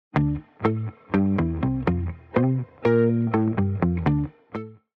Hi,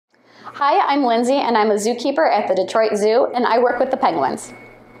 I'm Lindsay and I'm a zookeeper at the Detroit Zoo and I work with the penguins.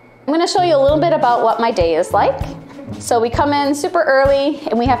 I'm going to show you a little bit about what my day is like. So we come in super early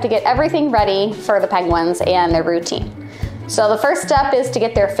and we have to get everything ready for the penguins and their routine. So the first step is to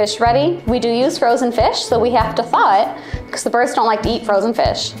get their fish ready. We do use frozen fish, so we have to thaw it because the birds don't like to eat frozen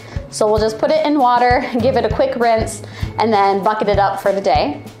fish. So we'll just put it in water, give it a quick rinse, and then bucket it up for the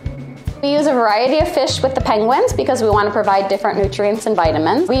day. We use a variety of fish with the penguins because we want to provide different nutrients and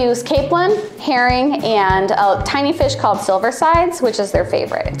vitamins. We use capelin, herring, and a tiny fish called silver sides, which is their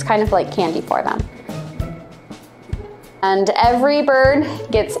favorite. It's kind of like candy for them. And every bird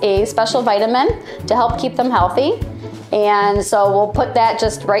gets a special vitamin to help keep them healthy. And so we'll put that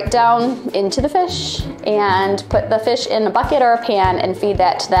just right down into the fish and put the fish in a bucket or a pan and feed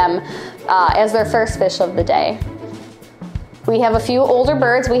that to them as their first fish of the day. We have a few older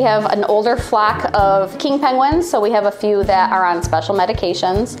birds. We have an older flock of king penguins, so we have a few that are on special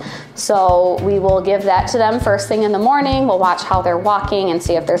medications. So we will give that to them first thing in the morning. We'll watch how they're walking and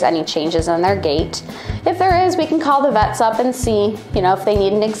see if there's any changes in their gait. If there is, we can call the vets up and see, if they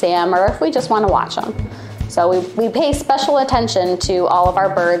need an exam or if we just want to watch them. So we pay special attention to all of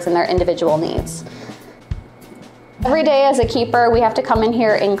our birds and their individual needs. Every day as a keeper, we have to come in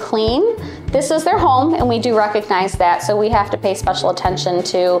here and clean. This is their home, and we do recognize that, so we have to pay special attention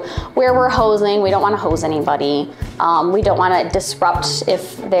to where we're hosing. We don't want to hose anybody. We don't want to disrupt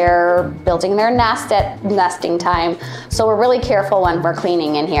if they're building their nest at nesting time, so we're really careful when we're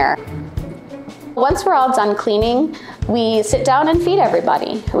cleaning in here. Once we're all done cleaning, we sit down and feed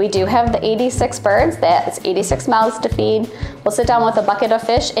everybody. We do have the 86 birds, that's 86 mouths to feed. We'll sit down with a bucket of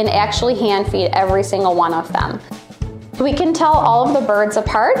fish and actually hand feed every single one of them. We can tell all of the birds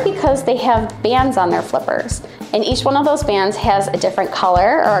apart because they have bands on their flippers. And each one of those bands has a different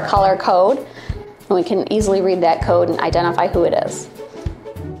color or a color code. And we can easily read that code and identify who it is.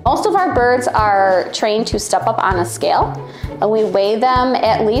 Most of our birds are trained to step up on a scale, and we weigh them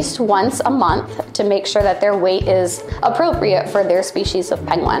at least once a month to make sure that their weight is appropriate for their species of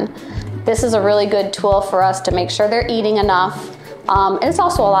penguin. This is a really good tool for us to make sure they're eating enough. And it's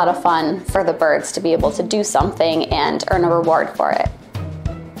also a lot of fun for the birds to be able to do something and earn a reward for it.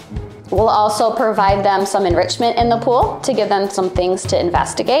 We'll also provide them some enrichment in the pool to give them some things to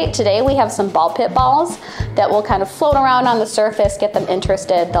investigate. Today we have some ball pit balls that will kind of float around on the surface, get them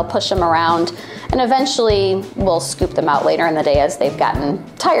interested, they'll push them around, and eventually we'll scoop them out later in the day as they've gotten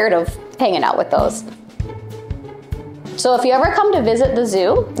tired of hanging out with those. So if you ever come to visit the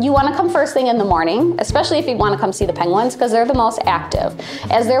zoo, you want to come first thing in the morning, especially if you want to come see the penguins because they're the most active.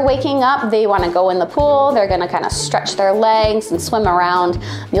 As they're waking up, they want to go in the pool, they're going to kind of stretch their legs and swim around.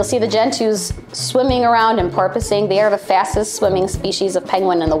 You'll see the gentoos swimming around and porpoising. They are the fastest swimming species of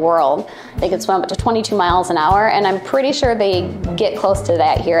penguin in the world. They can swim up to 22 miles an hour, and I'm pretty sure they get close to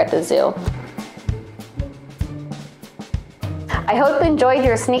that here at the zoo. I hope you enjoyed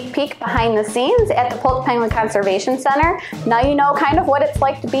your sneak peek behind the scenes at the Polk Penguin Conservation Center. Now you know kind of what it's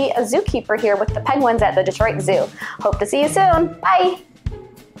like to be a zookeeper here with the penguins at the Detroit Zoo. Hope to see you soon. Bye!